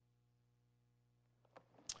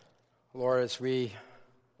Lord, as we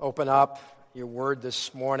open up your word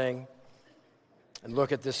this morning and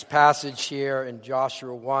look at this passage here in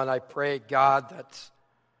Joshua 1, I pray, God, that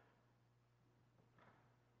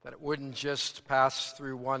it wouldn't just pass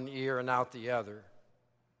through one ear and out the other,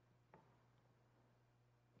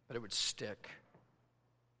 but it would stick.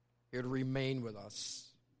 It would remain with us.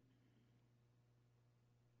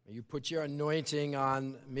 May you put your anointing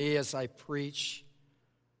on me as I preach.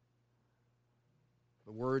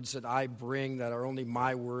 The words that I bring that are only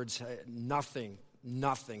my words, nothing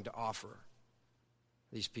to offer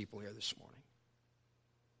these people here this morning.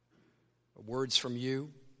 The words from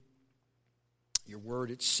you, your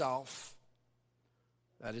word itself,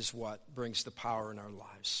 that is what brings the power in our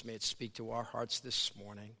lives. May it speak to our hearts this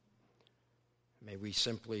morning. May we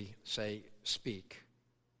simply say, speak.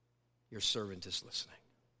 Your servant is listening.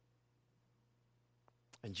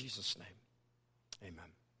 In Jesus' name, amen.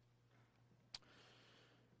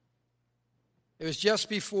 It was just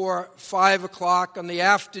before 5 o'clock on the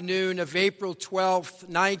afternoon of April 12th,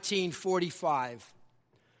 1945,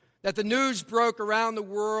 that the news broke around the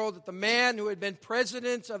world that the man who had been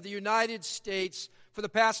president of the United States for the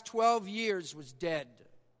past 12 years was dead.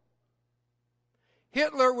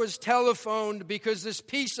 Hitler was telephoned because this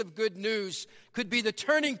piece of good news could be the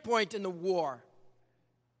turning point in the war.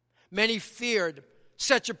 Many feared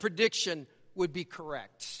such a prediction would be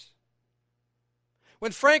correct.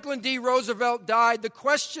 When Franklin D. Roosevelt died, the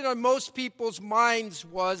question on most people's minds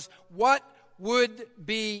was, what would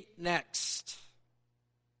be next?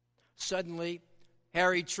 Suddenly,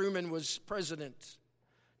 Harry Truman was president.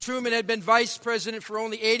 Truman had been vice president for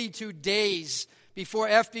only 82 days before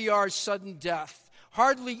FDR's sudden death.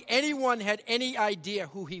 Hardly anyone had any idea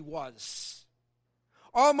who he was.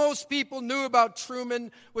 All most people knew about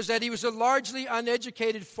Truman was that he was a largely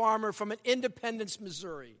uneducated farmer from Independence,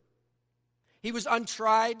 Missouri. He was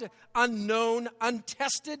untried, unknown,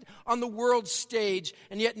 untested on the world stage,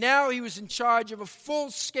 and yet now he was in charge of a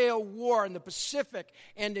full-scale war in the Pacific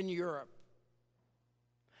and in Europe.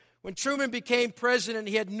 When Truman became president,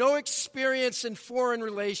 he had no experience in foreign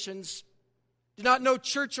relations, did not know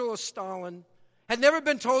Churchill or Stalin, had never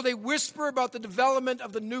been told a whisper about the development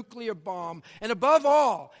of the nuclear bomb, and above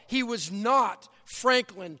all, he was not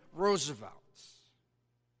Franklin Roosevelt.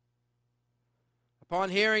 Upon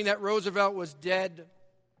hearing that Roosevelt was dead,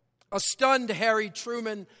 a stunned Harry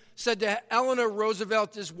Truman said to Eleanor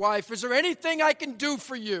Roosevelt, his wife, "Is there anything I can do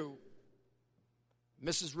for you?"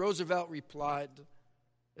 Mrs. Roosevelt replied,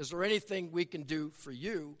 "Is there anything we can do for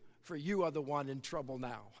you? For you are the one in trouble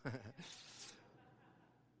now."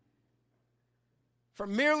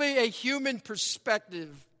 From merely a human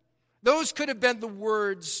perspective, those could have been the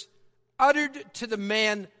words uttered to the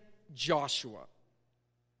man Joshua.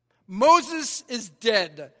 Moses is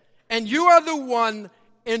dead, and you are the one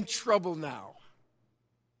in trouble now.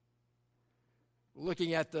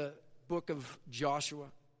 Looking at the book of Joshua.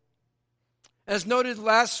 As noted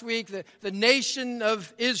last week, the nation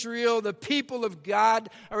of Israel, the people of God,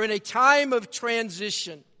 are in a time of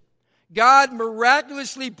transition. God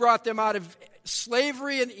miraculously brought them out of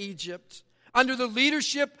slavery in Egypt under the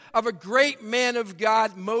leadership of a great man of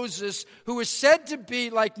God, Moses, who is said to be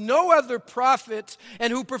like no other prophet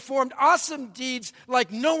and who performed awesome deeds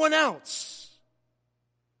like no one else.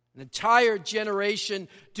 An entire generation,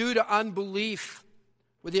 due to unbelief,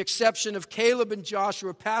 with the exception of Caleb and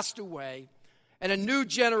Joshua, passed away, and a new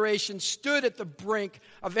generation stood at the brink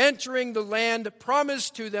of entering the land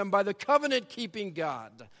promised to them by the covenant-keeping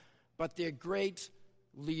God. But their great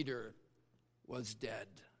leader was dead.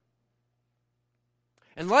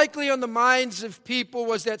 And likely on the minds of people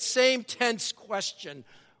was that same tense question,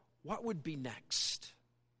 what would be next?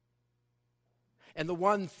 And the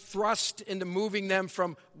one thrust into moving them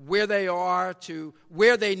from where they are to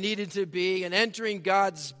where they needed to be and entering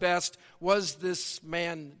God's best was this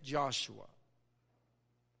man Joshua.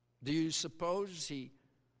 Do you suppose he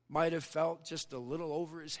might have felt just a little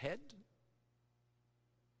over his head?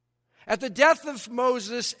 At the death of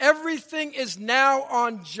Moses, everything is now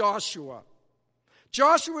on Joshua.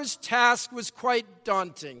 Joshua's task was quite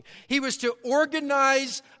daunting. He was to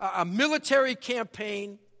organize a military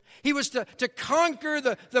campaign. He was to conquer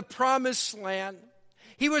the promised land.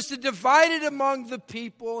 He was to divide it among the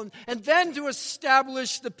people and then to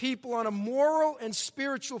establish the people on a moral and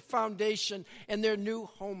spiritual foundation in their new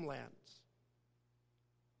homeland.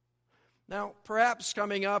 Now, perhaps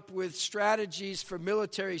coming up with strategies for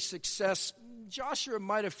military success, Joshua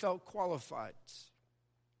might have felt qualified.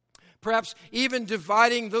 Perhaps even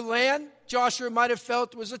dividing the land, Joshua might have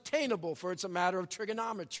felt was attainable, for it's a matter of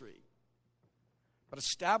trigonometry. But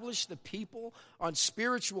establish the people on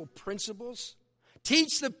spiritual principles,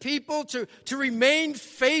 Teach the people to remain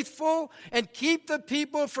faithful and keep the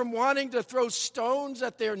people from wanting to throw stones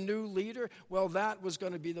at their new leader. Well, that was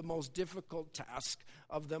going to be the most difficult task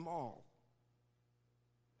of them all.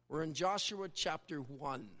 We're in Joshua chapter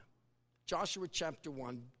 1. Joshua chapter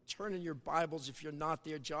 1. Turn in your Bibles if you're not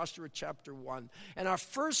there. Joshua chapter 1. And our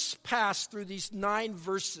first pass through these 9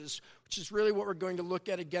 verses, which is really what we're going to look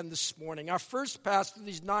at again this morning. Our first pass through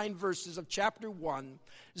these 9 verses of chapter 1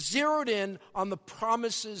 zeroed in on the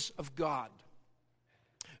promises of God.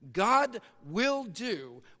 God will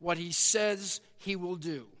do what he says he will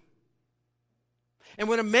do. And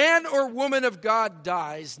when a man or woman of God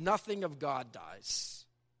dies, nothing of God dies.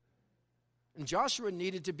 And Joshua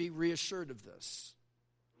needed to be reassured of this.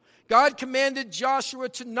 God commanded Joshua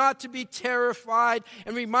not to be terrified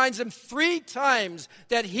and reminds him 3 times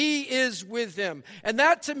that he is with him. And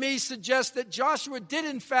that to me suggests that Joshua did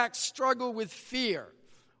in fact struggle with fear,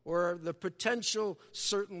 or the potential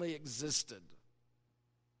certainly existed.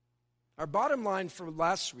 Our bottom line from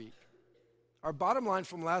last week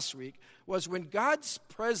was when God's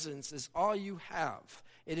presence is all you have,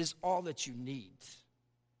 it is all that you need.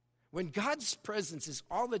 When God's presence is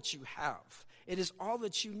all that you have, it is all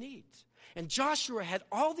that you need. And Joshua had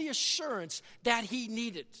all the assurance that he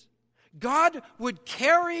needed. God would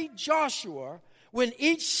carry Joshua when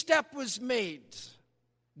each step was made.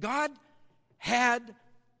 God had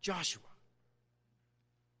Joshua.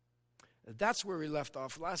 That's where we left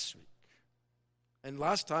off last week. And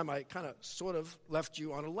last time I kind of sort of left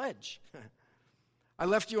you on a ledge. I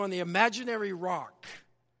left you on the imaginary rock,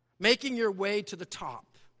 making your way to the top.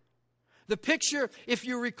 The picture, if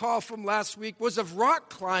you recall from last week, was of rock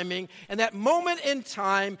climbing and that moment in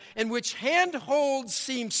time in which handholds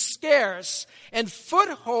seem scarce and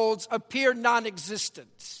footholds appear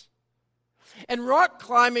non-existent. In rock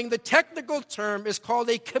climbing, the technical term is called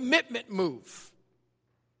a commitment move.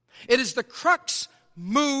 It is the crux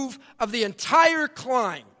move of the entire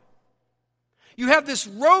climb. You have this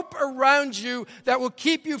rope around you that will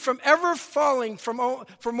keep you from ever falling for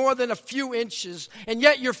more than a few inches. And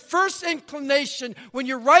yet your first inclination when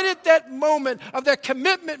you're right at that moment of that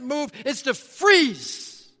commitment move is to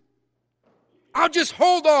freeze. I'll just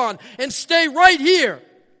hold on and stay right here.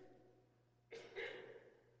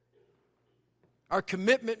 Our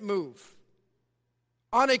commitment move.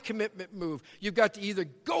 On a commitment move, you've got to either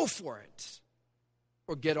go for it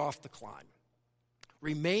or get off the climb.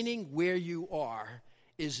 Remaining where you are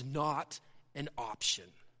is not an option.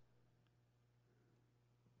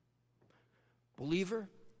 Believer,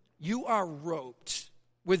 you are roped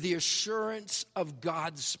with the assurance of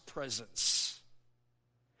God's presence.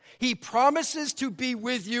 He promises to be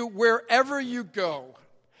with you wherever you go.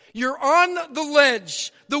 You're on the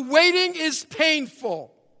ledge. The waiting is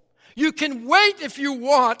painful. You can wait if you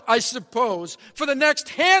want, I suppose, for the next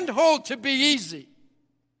handhold to be easy.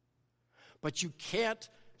 But you can't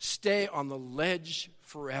stay on the ledge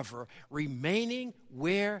forever. Remaining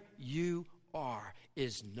where you are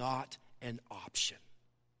is not an option.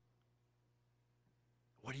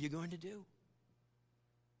 What are you going to do?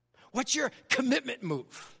 What's your commitment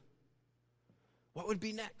move? What would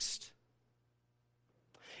be next?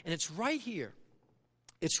 And it's right here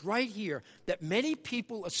that many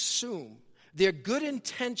people assume their good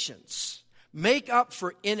intentions make up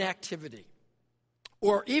for inactivity.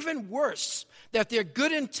 Or even worse, that their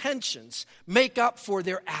good intentions make up for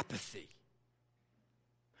their apathy.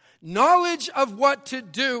 Knowledge of what to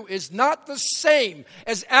do is not the same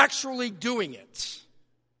as actually doing it.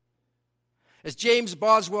 As James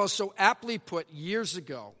Boswell so aptly put years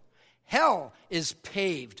ago, hell is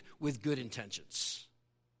paved with good intentions.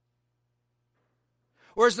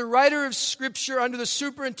 Or as the writer of Scripture under the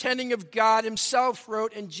superintending of God himself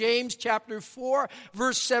wrote in James chapter 4,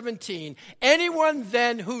 verse 17, anyone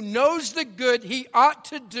then who knows the good he ought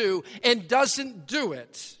to do and doesn't do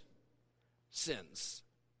it, sins.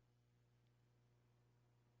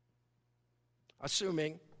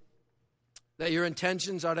 Assuming that your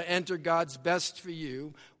intentions are to enter God's best for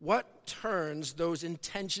you, what turns those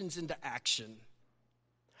intentions into action?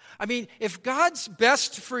 I mean, if God's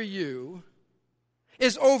best for you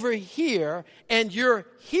is over here and you're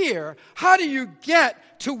here, how do you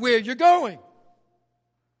get to where you're going?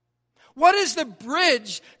 What is the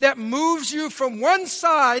bridge that moves you from one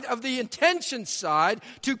side of the intention side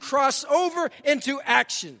to cross over into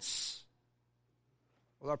actions?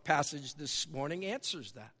 Well, our passage this morning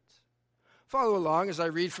answers that. Follow along as I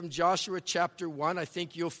read from Joshua chapter 1. I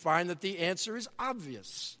think you'll find that the answer is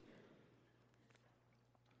obvious.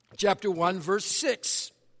 Chapter 1, verse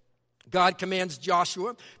 6. God commands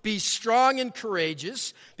Joshua, be strong and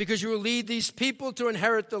courageous, because you will lead these people to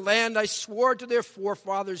inherit the land I swore to their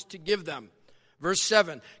forefathers to give them. Verse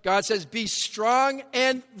 7, God says, be strong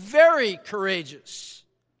and very courageous.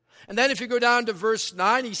 And then if you go down to verse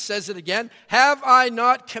 9, he says it again, have I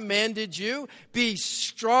not commanded you? Be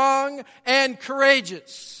strong and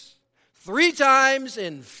courageous. 3 times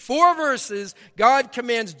in 4 verses, God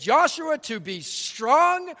commands Joshua to be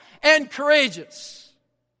strong and courageous.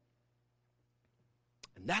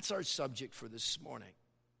 And that's our subject for this morning.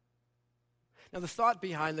 Now, the thought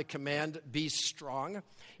behind the command, be strong,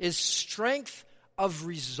 is strength of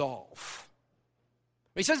resolve.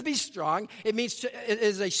 When he says be strong, it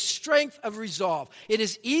is a strength of resolve. It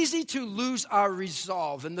is easy to lose our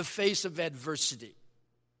resolve in the face of adversity.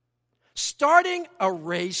 Starting a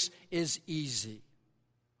race is easy.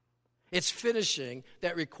 It's finishing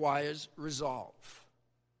that requires resolve.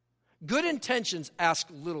 Good intentions ask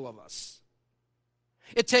little of us.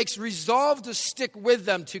 It takes resolve to stick with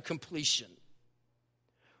them to completion.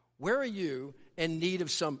 Where are you in need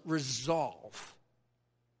of some resolve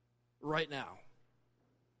right now?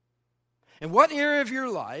 In what area of your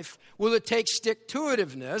life will it take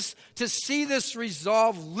stick-to-itiveness to see this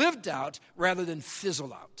resolve lived out rather than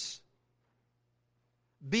fizzle out?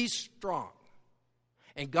 Be strong.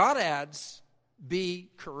 And God adds, be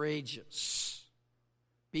courageous.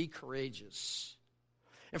 Be courageous.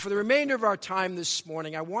 And for the remainder of our time this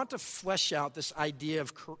morning, I want to flesh out this idea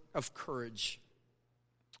of courage.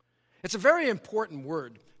 It's a very important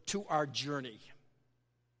word to our journey.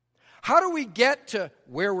 How do we get to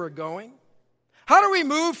where we're going? How do we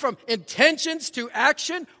move from intentions to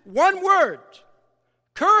action? One word,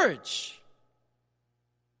 courage.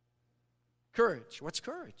 Courage. What's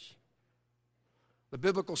courage? The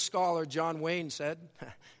biblical scholar John Wayne said,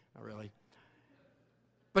 not really,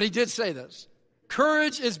 but he did say this,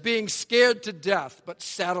 courage is being scared to death, but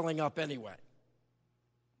saddling up anyway.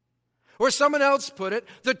 Or someone else put it,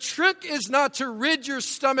 the trick is not to rid your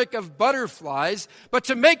stomach of butterflies, but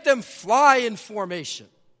to make them fly in formation.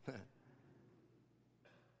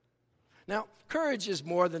 Now, courage is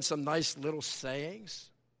more than some nice little sayings.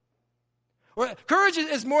 Or courage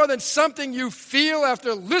is more than something you feel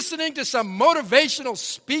after listening to some motivational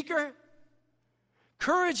speaker.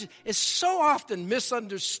 Courage is so often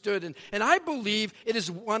misunderstood, and I believe it is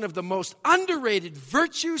one of the most underrated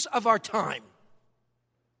virtues of our time.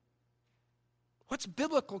 What's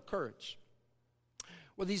biblical courage?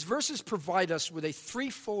 Well, these verses provide us with a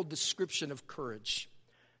threefold description of courage.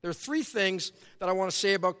 There are 3 things that I want to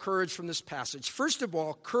say about courage from this passage. First of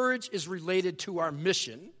all, courage is related to our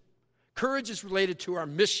mission. Courage is related to our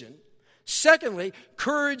mission. Secondly,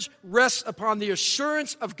 courage rests upon the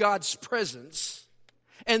assurance of God's presence.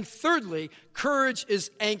 And thirdly, courage is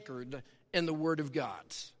anchored in the Word of God.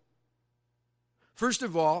 First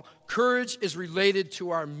of all, courage is related to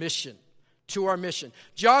our mission. To our mission.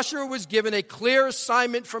 Joshua was given a clear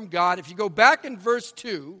assignment from God. If you go back in verse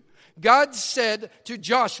 2, God said to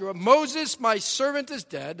Joshua, Moses, my servant, is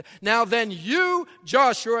dead. Now then you,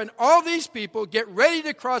 Joshua, and all these people get ready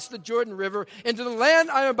to cross the Jordan River into the land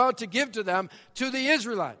I am about to give to them, to the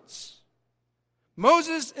Israelites.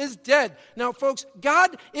 Moses is dead. Now, folks,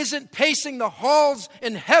 God isn't pacing the halls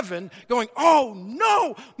in heaven going, oh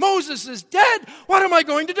no, Moses is dead. What am I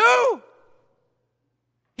going to do?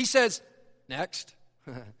 He says, next.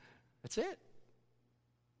 That's it.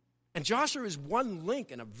 And Joshua is one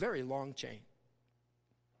link in a very long chain.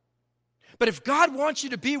 But if God wants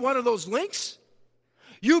you to be one of those links,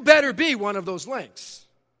 you better be one of those links.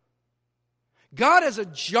 God has a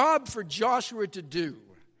job for Joshua to do.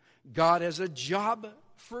 God has a job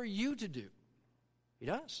for you to do. He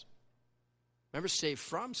does. Remember, save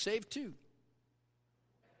from, save to.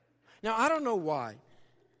 Now, I don't know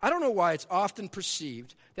why it's often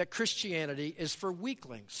perceived that Christianity is for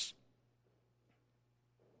weaklings.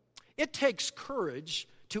 It takes courage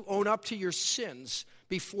to own up to your sins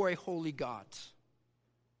before a holy God.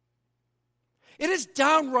 It is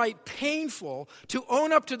downright painful to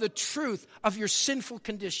own up to the truth of your sinful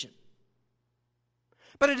condition.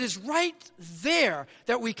 But it is right there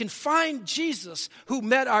that we can find Jesus, who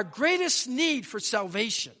met our greatest need for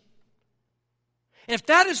salvation. And if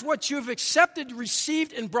that is what you have accepted,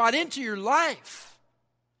 received, and brought into your life,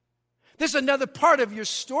 there's another part of your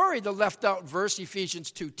story, the left out verse,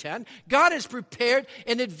 Ephesians 2:10. God has prepared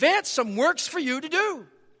in advance some works for you to do.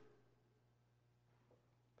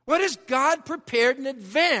 What has God prepared in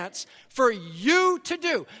advance for you to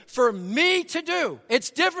do, for me to do?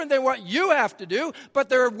 It's different than what you have to do, but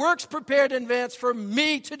there are works prepared in advance for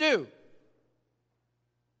me to do.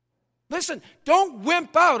 Listen, don't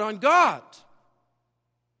wimp out on God.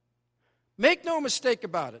 Make no mistake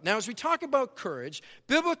about it. Now, as we talk about courage,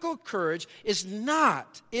 biblical courage is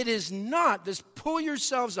not this pull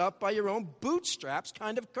yourselves up by your own bootstraps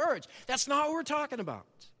kind of courage. That's not what we're talking about.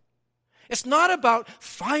 It's not about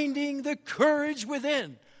finding the courage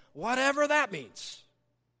within, whatever that means.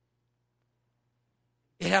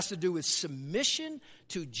 It has to do with submission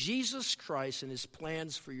to Jesus Christ and his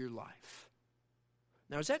plans for your life.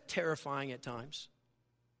 Now, is that terrifying at times?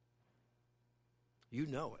 You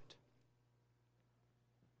know it.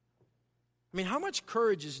 I mean, how much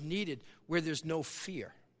courage is needed where there's no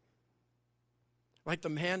fear? Like the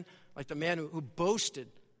man who boasted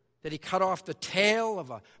that he cut off the tail of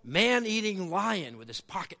a man-eating lion with his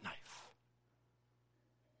pocket knife.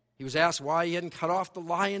 He was asked why he hadn't cut off the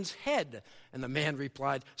lion's head, and the man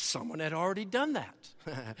replied, someone had already done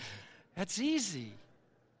that. That's easy.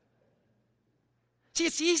 See,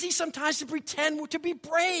 it's easy sometimes to pretend to be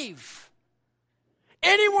brave.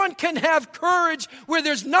 Anyone can have courage where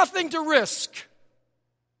there's nothing to risk.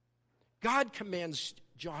 God commands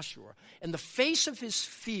Joshua, in the face of his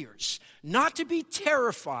fears, not to be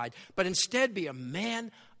terrified, but instead be a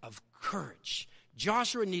man of courage.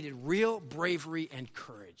 Joshua needed real bravery and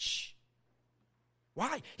courage.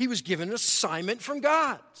 Why? He was given an assignment from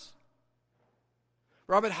God.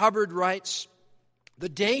 Robert Hubbard writes, the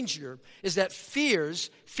danger is that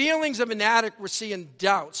feelings of inadequacy and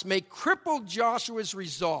doubts may cripple Joshua's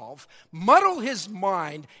resolve, muddle his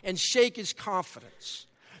mind, and shake his confidence.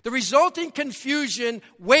 The resulting confusion,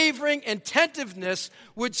 wavering, and tentativeness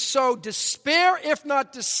would sow despair, if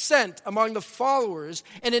not dissent, among the followers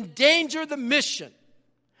and endanger the mission.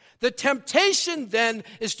 The temptation then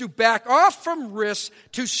is to back off from risks,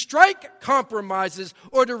 to strike compromises,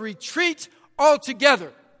 or to retreat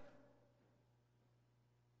altogether.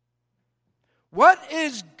 What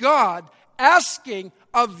is God asking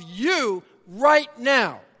of you right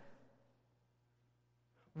now?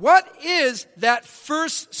 What is that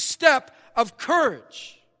first step of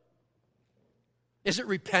courage? Is it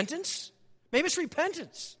repentance? Maybe it's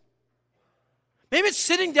repentance. Maybe it's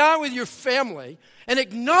sitting down with your family and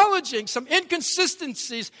acknowledging some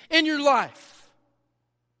inconsistencies in your life.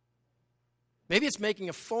 Maybe it's making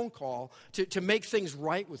a phone call to make things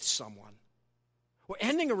right with someone. Or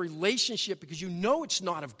ending a relationship because you know it's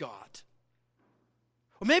not of God.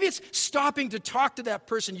 Or maybe it's stopping to talk to that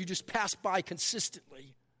person you just pass by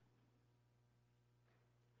consistently.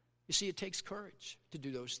 You see, it takes courage to do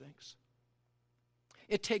those things.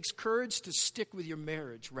 It takes courage to stick with your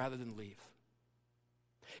marriage rather than leave.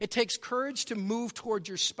 It takes courage to move toward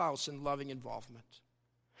your spouse in loving involvement.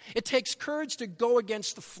 It takes courage to go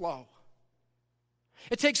against the flow.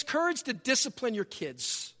 It takes courage to discipline your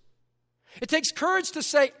kids. It takes courage to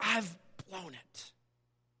say, I've blown it.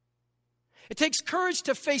 It takes courage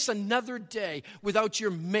to face another day without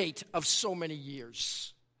your mate of so many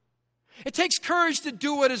years. It takes courage to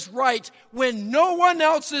do what is right when no one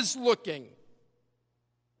else is looking.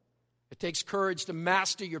 It takes courage to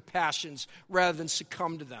master your passions rather than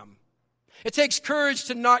succumb to them. It takes courage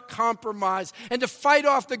to not compromise and to fight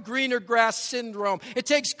off the greener grass syndrome. It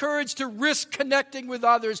takes courage to risk connecting with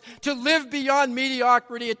others, to live beyond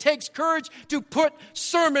mediocrity. It takes courage to put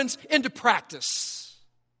sermons into practice.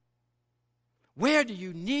 Where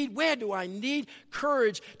do I need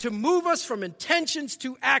courage to move us from intentions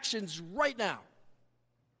to actions right now?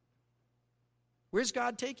 Where's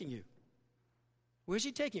God taking you? Where's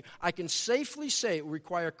he taking you? I can safely say it will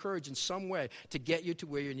require courage in some way to get you to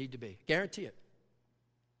where you need to be. Guarantee it.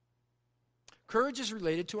 Courage is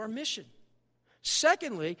related to our mission.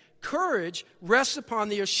 Secondly, courage rests upon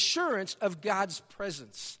the assurance of God's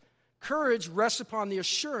presence. Courage rests upon the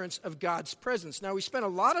assurance of God's presence. Now, we spent a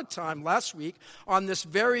lot of time last week on this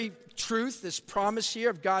very truth, this promise here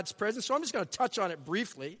of God's presence, so I'm just going to touch on it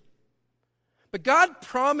briefly. But God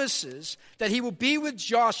promises that he will be with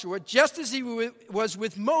Joshua just as he was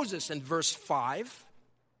with Moses in verse 5.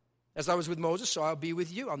 As I was with Moses, so I'll be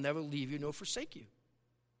with you. I'll never leave you nor forsake you.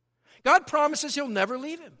 God promises he'll never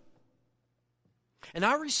leave him. And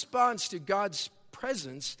our response to God's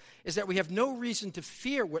presence is that we have no reason to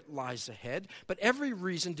fear what lies ahead, but every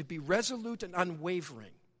reason to be resolute and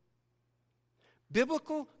unwavering.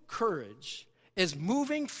 Biblical courage is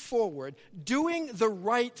moving forward, doing the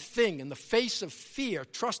right thing in the face of fear,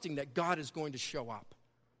 trusting that God is going to show up.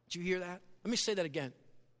 Did you hear that? Let me say that again.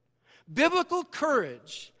 Biblical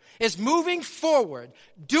courage is moving forward,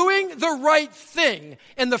 doing the right thing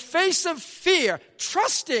in the face of fear,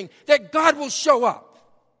 trusting that God will show up.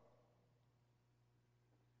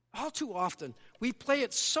 All too often, we play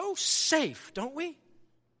it so safe, don't we?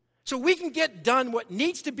 So we can get done what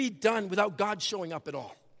needs to be done without God showing up at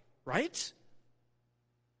all, right?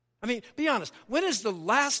 I mean, be honest. When is the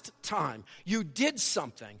last time you did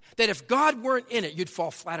something that if God weren't in it, you'd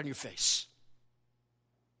fall flat on your face?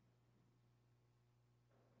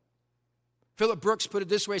 Philip Brooks put it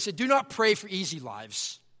this way. He said, do not pray for easy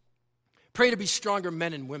lives. Pray to be stronger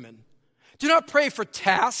men and women. Do not pray for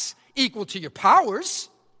tasks equal to your powers.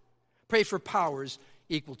 Pray for powers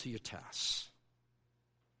equal to your tasks.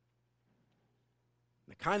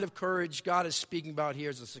 The kind of courage God is speaking about here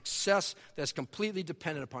is a success that's completely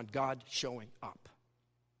dependent upon God showing up.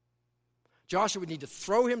 Joshua would need to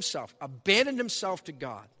throw himself, abandon himself to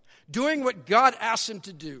God, doing what God asked him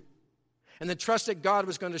to do, and then trust that God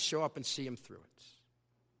was going to show up and see him through it.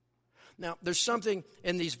 Now, there's something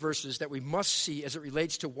in these verses that we must see as it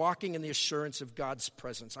relates to walking in the assurance of God's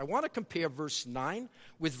presence. I want to compare verse 9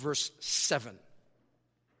 with verse 7.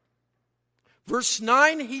 Verse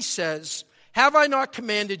 9, he says, have I not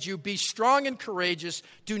commanded you, be strong and courageous,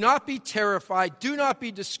 do not be terrified, do not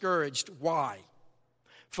be discouraged. Why?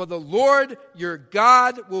 For the Lord your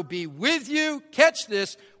God will be with you, catch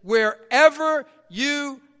this, wherever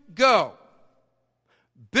you go.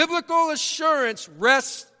 Biblical assurance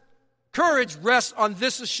courage rests on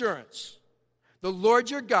this assurance. The Lord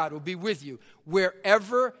your God will be with you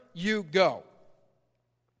wherever you go.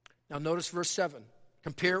 Now notice verse 7.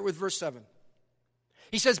 Compare it with verse 7.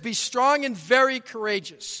 He says, be strong and very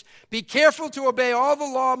courageous. Be careful to obey all the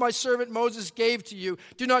law my servant Moses gave to you.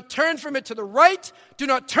 Do not turn from it to the right. Do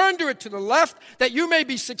not turn to it to the left, that you may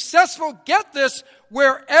be successful. Get this,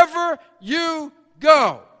 wherever you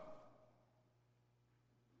go.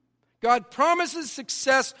 God promises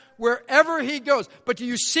success wherever he goes. But do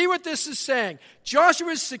you see what this is saying?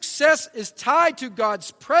 Joshua's success is tied to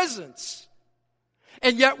God's presence.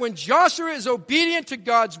 And yet when Joshua is obedient to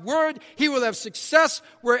God's word, he will have success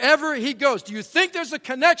wherever he goes. Do you think there's a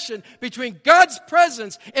connection between God's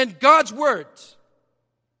presence and God's word?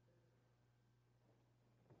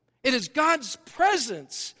 It is God's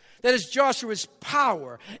presence that is Joshua's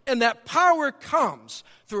power. And that power comes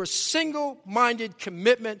through a single-minded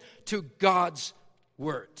commitment to God's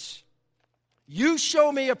word. You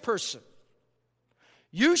show me a person.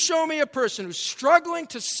 You show me a person who's struggling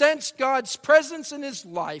to sense God's presence in his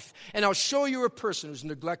life, and I'll show you a person who's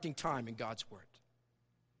neglecting time in God's word.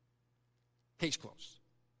 Case closed.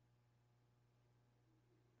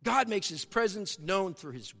 God makes his presence known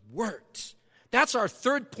through his word. That's our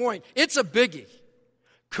third point. It's a biggie.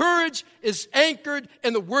 Courage is anchored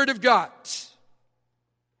in the word of God.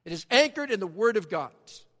 It is anchored in the word of God.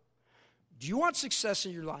 Do you want success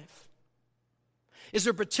in your life? Is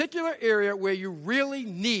there a particular area where you really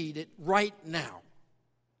need it right now?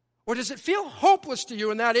 Or does it feel hopeless to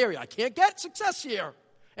you in that area? I can't get success here.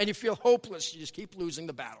 And you feel hopeless. You just keep losing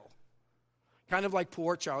the battle. Kind of like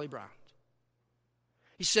poor Charlie Brown.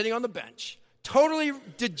 He's sitting on the bench, totally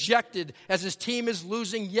dejected as his team is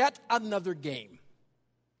losing yet another game. And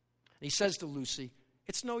he says to Lucy,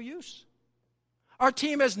 it's no use. Our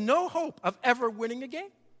team has no hope of ever winning a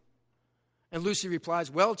game. And Lucy replies,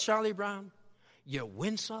 well, Charlie Brown, you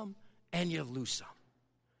win some and you lose some.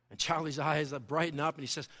 And Charlie's eyes brighten up and he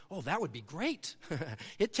says, oh, that would be great.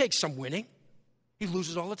 It takes some winning. He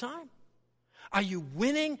loses all the time. Are you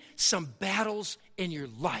winning some battles in your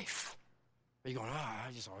life? Are you going,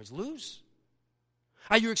 I just always lose?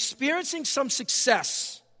 Are you experiencing some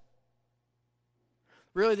success?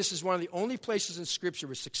 Really, this is one of the only places in Scripture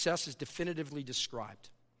where success is definitively described.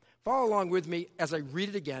 Follow along with me as I read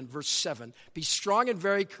it again, verse 7. Be strong and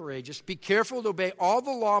very courageous. Be careful to obey all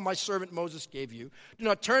the law my servant Moses gave you. Do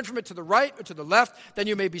not turn from it to the right or to the left, then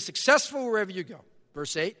you may be successful wherever you go.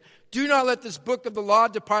 Verse 8. Do not let this book of the law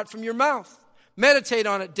depart from your mouth. Meditate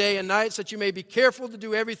on it day and night so that you may be careful to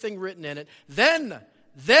do everything written in it.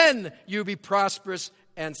 Then you'll be prosperous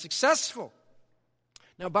and successful.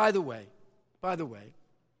 Now, by the way,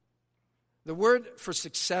 the word for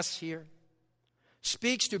success here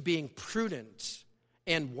speaks to being prudent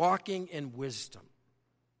and walking in wisdom.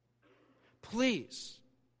 Please,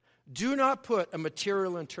 do not put a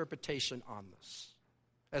material interpretation on this,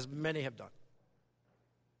 as many have done.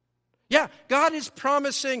 Yeah, God is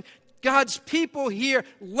promising God's people here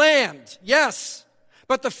land, yes.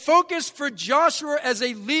 But the focus for Joshua as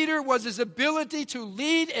a leader was his ability to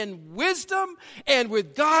lead in wisdom and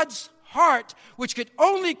with God's heart, which could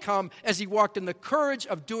only come as he walked in the courage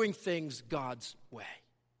of doing things God's way.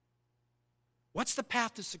 What's the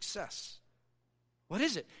path to success? What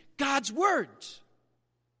is it? God's word.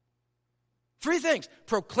 3 things.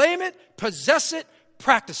 Proclaim it, possess it,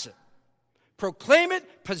 practice it. Proclaim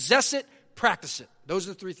it, possess it, practice it. Those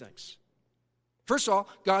are the 3 things. First of all,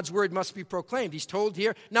 God's word must be proclaimed. He's told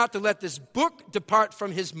here not to let this book depart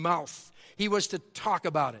from his mouth. He was to talk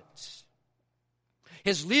about it.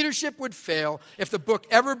 His leadership would fail if the book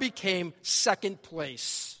ever became second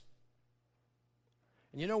place.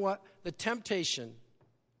 And you know what? The temptation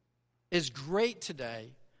is great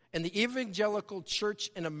today in the evangelical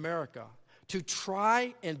church in America to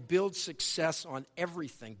try and build success on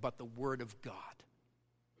everything but the Word of God.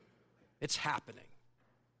 It's happening.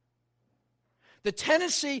 The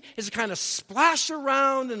tendency is to kind of splash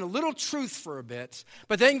around in a little truth for a bit,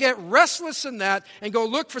 but then get restless in that and go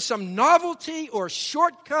look for some novelty or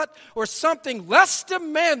shortcut or something less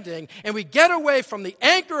demanding, and we get away from the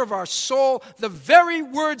anchor of our soul, the very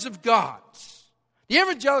words of God. The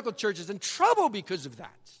evangelical church is in trouble because of that.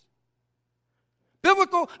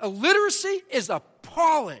 Biblical illiteracy is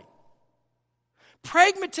appalling.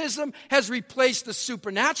 Pragmatism has replaced the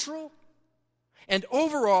supernatural, and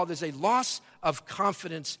overall there's a loss of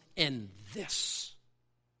confidence in this.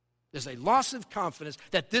 There's a loss of confidence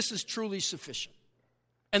that this is truly sufficient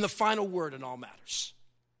and the final word in all matters.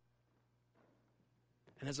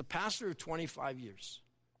 And as a pastor of 25 years,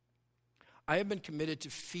 I have been committed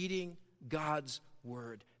to feeding God's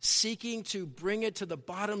word, seeking to bring it to the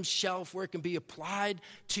bottom shelf where it can be applied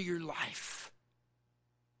to your life.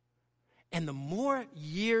 And the more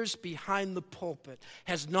years behind the pulpit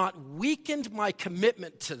has not weakened my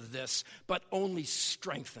commitment to this, but only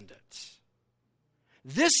strengthened it.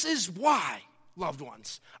 This is why, loved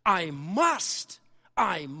ones, I must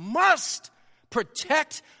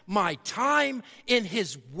protect my time in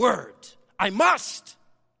his word. I must.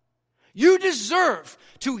 You deserve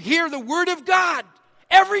to hear the word of God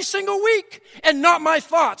every single week and not my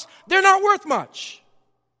thoughts. They're not worth much.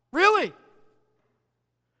 Really.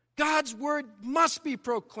 God's word must be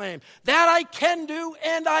proclaimed. That I can do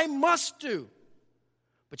and I must do.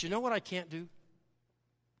 But you know what I can't do?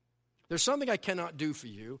 There's something I cannot do for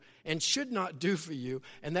you and should not do for you,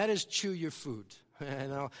 and that is chew your food. I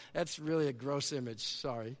know, that's really a gross image,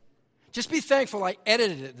 sorry. Just be thankful I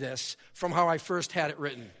edited this from how I first had it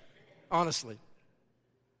written, honestly.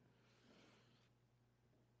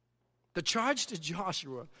 The charge to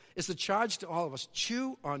Joshua is the charge to all of us.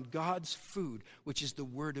 Chew on God's food, which is the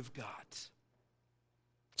word of God.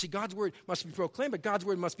 See, God's word must be proclaimed, but God's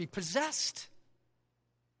word must be possessed.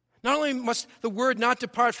 Not only must the word not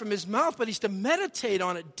depart from his mouth, but he's to meditate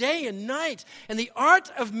on it day and night. And the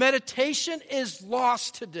art of meditation is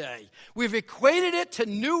lost today. We've equated it to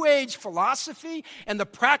New Age philosophy and the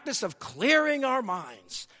practice of clearing our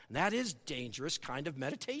minds. And that is dangerous kind of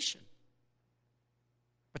meditation.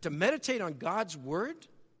 But to meditate on God's word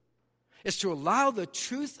is to allow the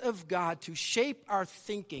truth of God to shape our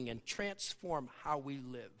thinking and transform how we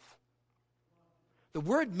live. The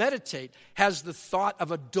word meditate has the thought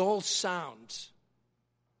of a dull sound.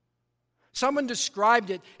 Someone described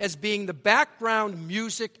it as being the background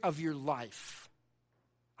music of your life.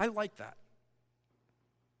 I like that.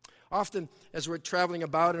 Often, as we're traveling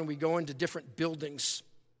about and we go into different buildings,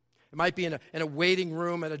 it might be in a waiting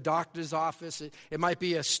room at a doctor's office. It might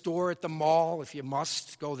be a store at the mall, if you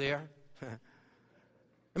must go there.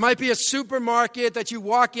 It might be a supermarket that you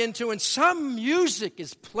walk into and some music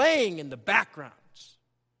is playing in the background.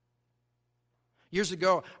 Years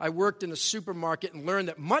ago, I worked in a supermarket and learned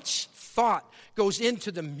that much thought goes into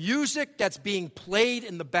the music that's being played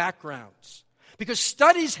in the backgrounds. Because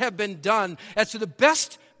studies have been done as to the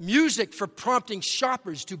best music for prompting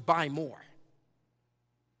shoppers to buy more.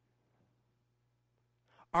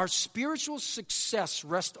 Our spiritual success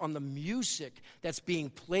rests on the music that's being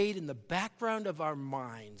played in the background of our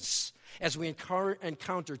minds as we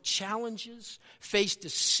encounter challenges, face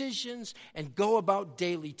decisions, and go about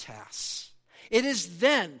daily tasks. It is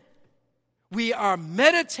then we are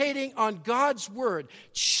meditating on God's word,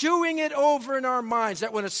 chewing it over in our minds,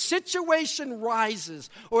 that when a situation rises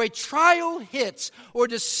or a trial hits or a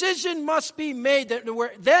decision must be made, that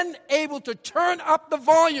we're then able to turn up the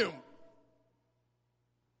volume.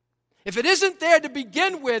 If it isn't there to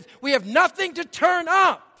begin with, we have nothing to turn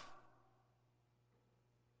up.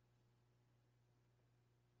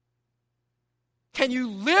 Can you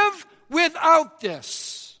live without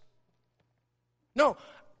this? No.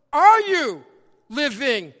 Are you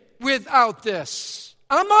living without this?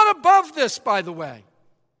 I'm not above this, by the way.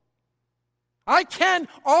 I can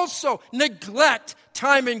also neglect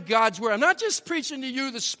time in God's word. I'm not just preaching to you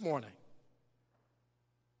this morning.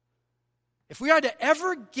 If we are to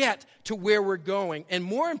ever get to where we're going, and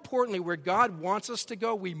more importantly, where God wants us to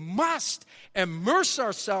go, we must immerse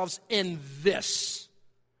ourselves in this.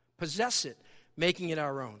 Possess it, making it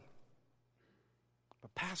our own.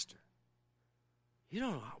 But Pastor, you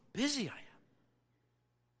don't know how busy I am.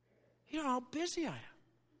 You know how busy I am.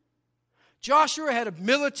 Joshua had a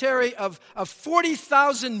military of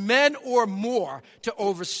 40,000 men or more to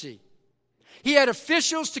oversee. He had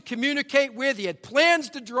officials to communicate with. He had plans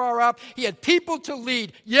to draw up. He had people to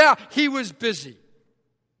lead. Yeah, he was busy.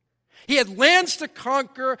 He had lands to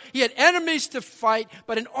conquer. He had enemies to fight.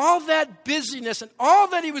 But in all that busyness and all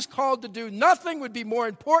that he was called to do, nothing would be more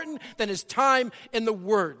important than his time in the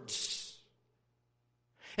words.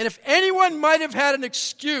 And if anyone might have had an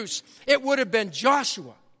excuse, it would have been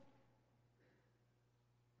Joshua.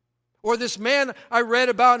 Or this man I read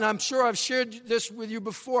about, and I'm sure I've shared this with you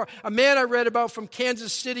before, a man I read about from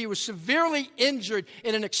Kansas City who was severely injured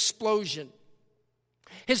in an explosion.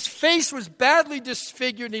 His face was badly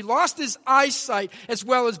disfigured, and he lost his eyesight as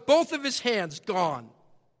well as both of his hands gone.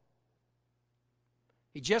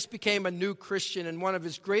 He just became a new Christian, and one of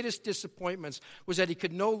his greatest disappointments was that he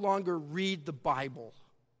could no longer read the Bible.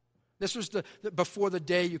 This was before the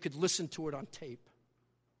day you could listen to it on tape.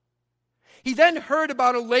 He then heard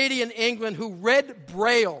about a lady in England who read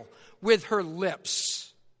Braille with her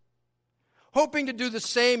lips. Hoping to do the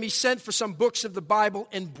same, he sent for some books of the Bible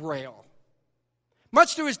in Braille.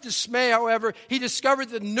 Much to his dismay, however, he discovered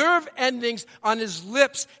the nerve endings on his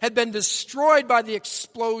lips had been destroyed by the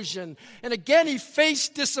explosion. And again, he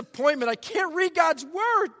faced disappointment. I can't read God's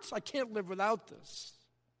words. I can't live without this.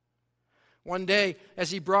 One day, as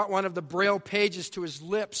he brought one of the Braille pages to his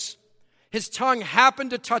lips, his tongue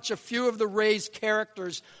happened to touch a few of the raised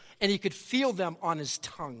characters, and he could feel them on his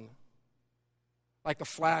tongue. Like a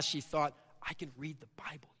flash, he thought, I can read the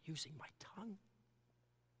Bible using my tongue.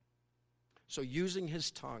 So using his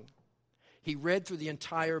tongue, he read through the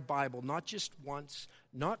entire Bible, not just once,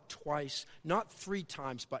 not twice, not 3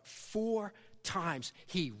 times, but 4 times.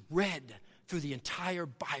 He read through the entire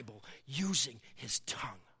Bible using his tongue.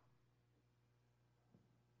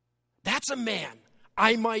 That's a man,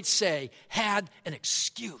 I might say, had an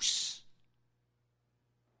excuse.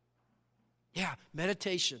 Yeah,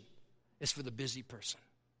 meditation is for the busy person.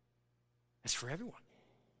 It's for everyone.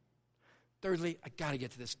 Thirdly, I got to get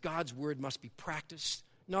to this. God's word must be practiced,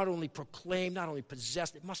 not only proclaimed, not only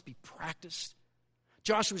possessed, it must be practiced.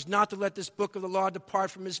 Joshua's not to let this book of the law depart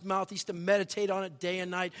from his mouth. He's to meditate on it day and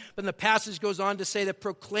night. But the passage goes on to say that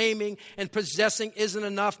proclaiming and possessing isn't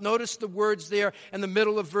enough. Notice the words there in the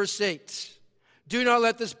middle of verse 8. Do not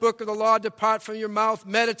let this book of the law depart from your mouth.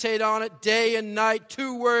 Meditate on it day and night.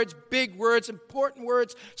 2 words, big words, important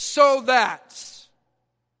words. So that.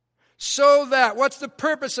 What's the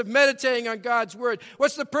purpose of meditating on God's word?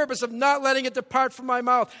 What's the purpose of not letting it depart from my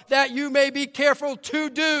mouth? That you may be careful to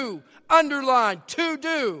do. Underline, to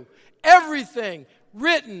do everything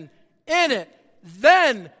written in it.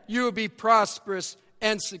 Then you will be prosperous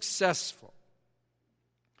and successful.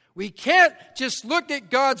 We can't just look at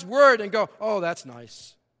God's word and go, oh, that's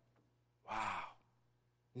nice. Wow,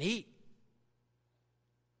 neat.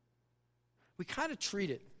 We kind of treat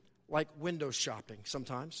it like window shopping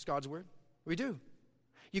sometimes, God's word. We do.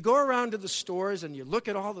 You go around to the stores and you look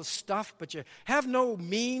at all the stuff, but you have no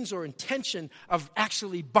means or intention of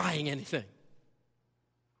actually buying anything.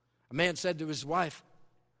 A man said to his wife,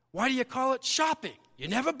 why do you call it shopping? You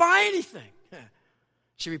never buy anything.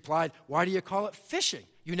 She replied, why do you call it fishing?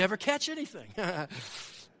 You never catch anything.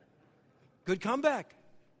 Good comeback.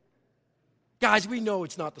 Guys, we know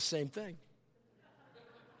it's not the same thing.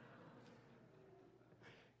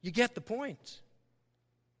 You get the point.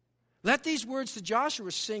 Let these words to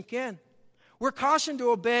Joshua sink in. We're cautioned to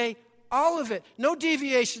obey all of it. No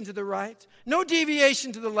deviation to the right, no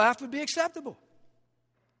deviation to the left would be acceptable.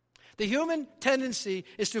 The human tendency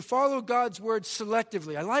is to follow God's word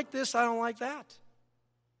selectively. I like this, I don't like that.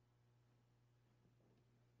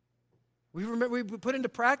 We put into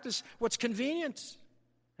practice what's convenient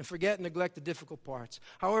and forget and neglect the difficult parts.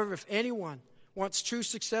 However, if anyone wants true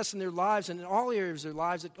success in their lives and in all areas of their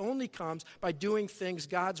lives, it only comes by doing things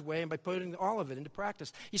God's way and by putting all of it into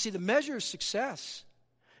practice. You see, the measure of success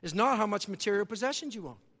is not how much material possessions you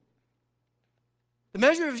own. The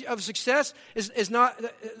measure of success is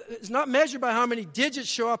not measured by how many digits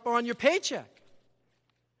show up on your paycheck.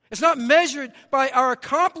 It's not measured by our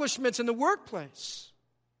accomplishments in the workplace.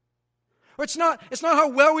 Or it's not how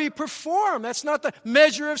well we perform. That's not the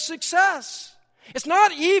measure of success. It's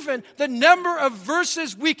not even the number of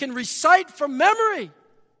verses we can recite from memory,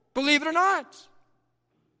 believe it or not.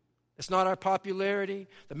 It's not our popularity.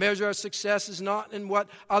 The measure of success is not in what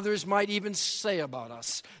others might even say about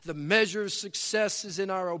us. The measure of success is in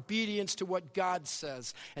our obedience to what God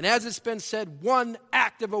says. And as it's been said, 1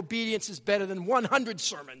 act of obedience is better than 100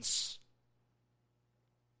 sermons.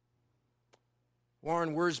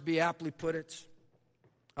 Warren Wiersbe aptly put it,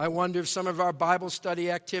 I wonder if some of our Bible study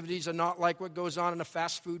activities are not like what goes on in a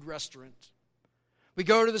fast food restaurant. We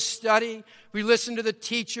go to the study, we listen to the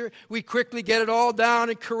teacher, we quickly get it all down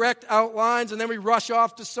in correct outlines, and then we rush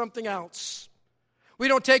off to something else. We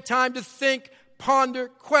don't take time to think, ponder,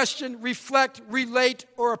 question, reflect, relate,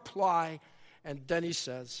 or apply. And then he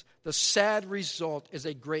says, the sad result is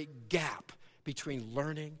a great gap between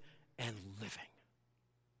learning and living.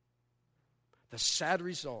 The sad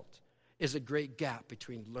result is a great gap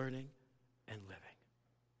between learning and living.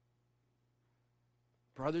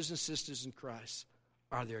 Brothers and sisters in Christ,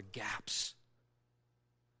 are there gaps?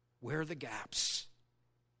 Where are the gaps?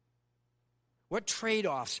 What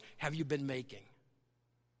trade-offs have you been making?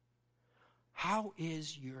 How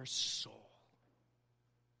is your soul?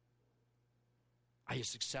 Are you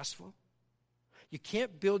successful? You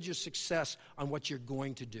can't build your success on what you're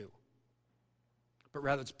going to do, but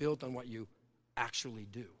rather it's built on what you actually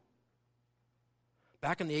do.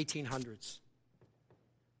 Back in the 1800s,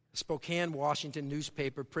 the Spokane, Washington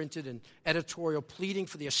newspaper printed an editorial pleading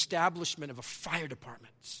for the establishment of a fire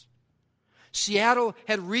department. Seattle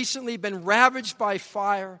had recently been ravaged by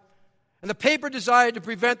fire, and the paper desired to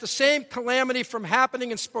prevent the same calamity from happening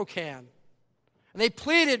in Spokane. And they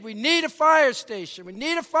pleaded, we need a fire station, we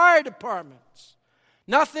need a fire department.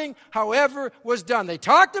 Nothing, however, was done. They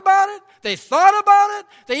talked about it, they thought about it,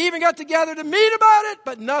 they even got together to meet about it,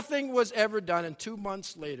 but nothing was ever done. And 2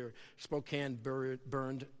 months later, Spokane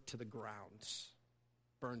burned to the grounds.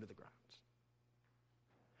 Burned to the grounds.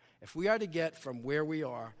 If we are to get from where we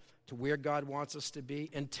are to where God wants us to be,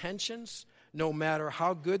 intentions, no matter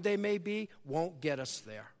how good they may be, won't get us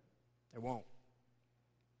there. They won't.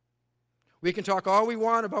 We can talk all we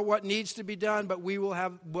want about what needs to be done, but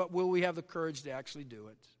will we have the courage to actually do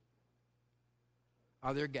it?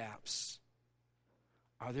 Are there gaps?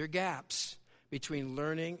 Are there gaps between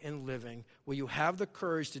learning and living? Will you have the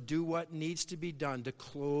courage to do what needs to be done to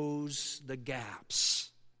close the gaps?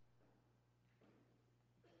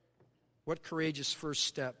 What courageous first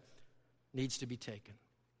step needs to be taken?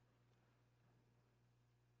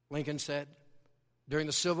 Lincoln said during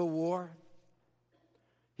the Civil War,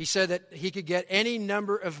 he said that he could get any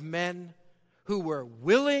number of men who were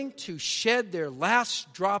willing to shed their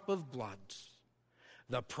last drop of blood.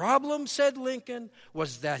 The problem, said Lincoln,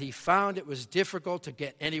 was that he found it was difficult to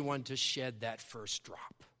get anyone to shed that first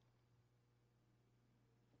drop.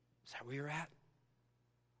 Is that where you're at?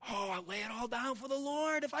 Oh, I'll lay it all down for the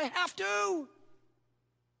Lord if I have to.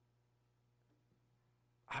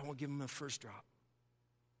 I won't give him a first drop.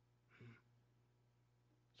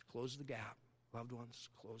 Close the gap. Loved ones,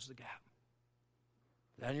 close the gap.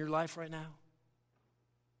 Is that in your life right now?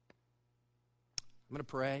 I'm going to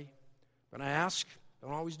pray. I'm going to ask. I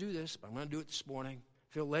don't always do this, but I'm going to do it this morning. I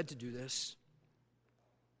feel led to do this.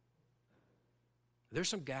 There's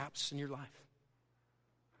some gaps in your life.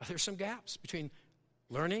 Are there some gaps between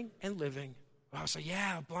learning and living? Well, I'll say,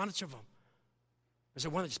 yeah, a bunch of them. There's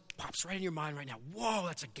one that just pops right in your mind right now. Whoa,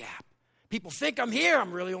 that's a gap. People think I'm here.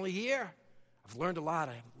 I'm really only here. I've learned a lot.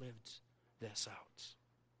 I haven't lived this out.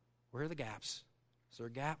 Where are the gaps? Is there a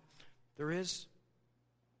gap? There is.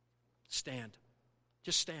 Stand.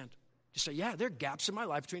 Just stand. Just say, yeah, there are gaps in my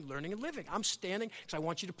life between learning and living. I'm standing because I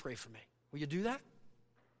want you to pray for me. Will you do that?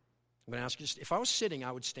 I'm going to ask you, if I was sitting,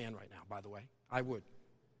 I would stand right now, by the way. I would.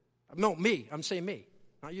 No, me. I'm saying me,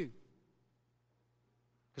 not you.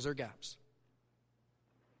 Because there are gaps.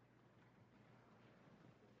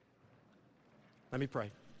 Let me pray.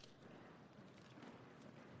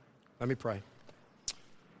 Let me pray.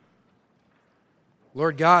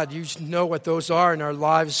 Lord God, you know what those are in our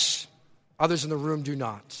lives. Others in the room do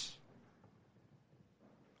not.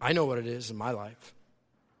 I know what it is in my life.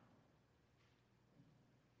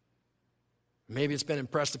 Maybe it's been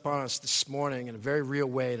impressed upon us this morning in a very real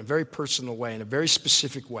way, in a very personal way, in a very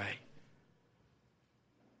specific way.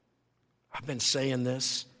 I've been saying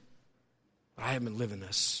this, but I haven't been living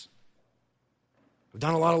this. I've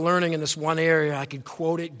done a lot of learning in this one area. I could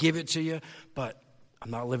quote it, give it to you, but I'm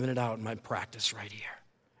not living it out in my practice right here.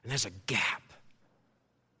 And there's a gap.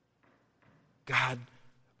 God,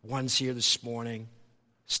 one's here this morning,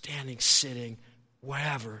 standing, sitting,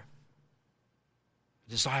 whatever.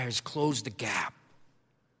 The desire is close the gap.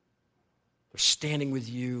 They're standing with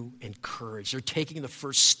you in courage. They're taking the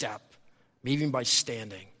first step, maybe even by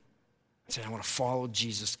standing, and saying, I want to follow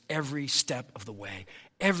Jesus every step of the way,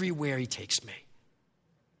 everywhere he takes me.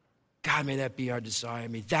 God, may that be our desire.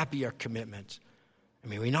 May that be our commitment. And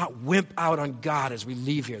may we not wimp out on God as we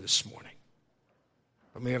leave here this morning.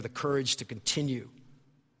 But may we have the courage to continue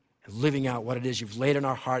and living out what it is you've laid in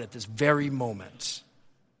our heart at this very moment.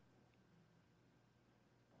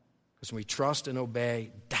 Because when we trust and obey,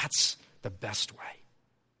 that's the best way.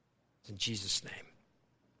 It's in Jesus' name.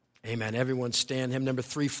 Amen. Everyone stand. Hymn number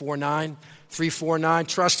 349. 349,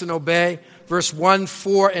 trust and obey. Verse 1,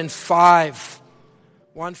 4, and 5.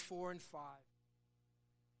 1, 4, and 5.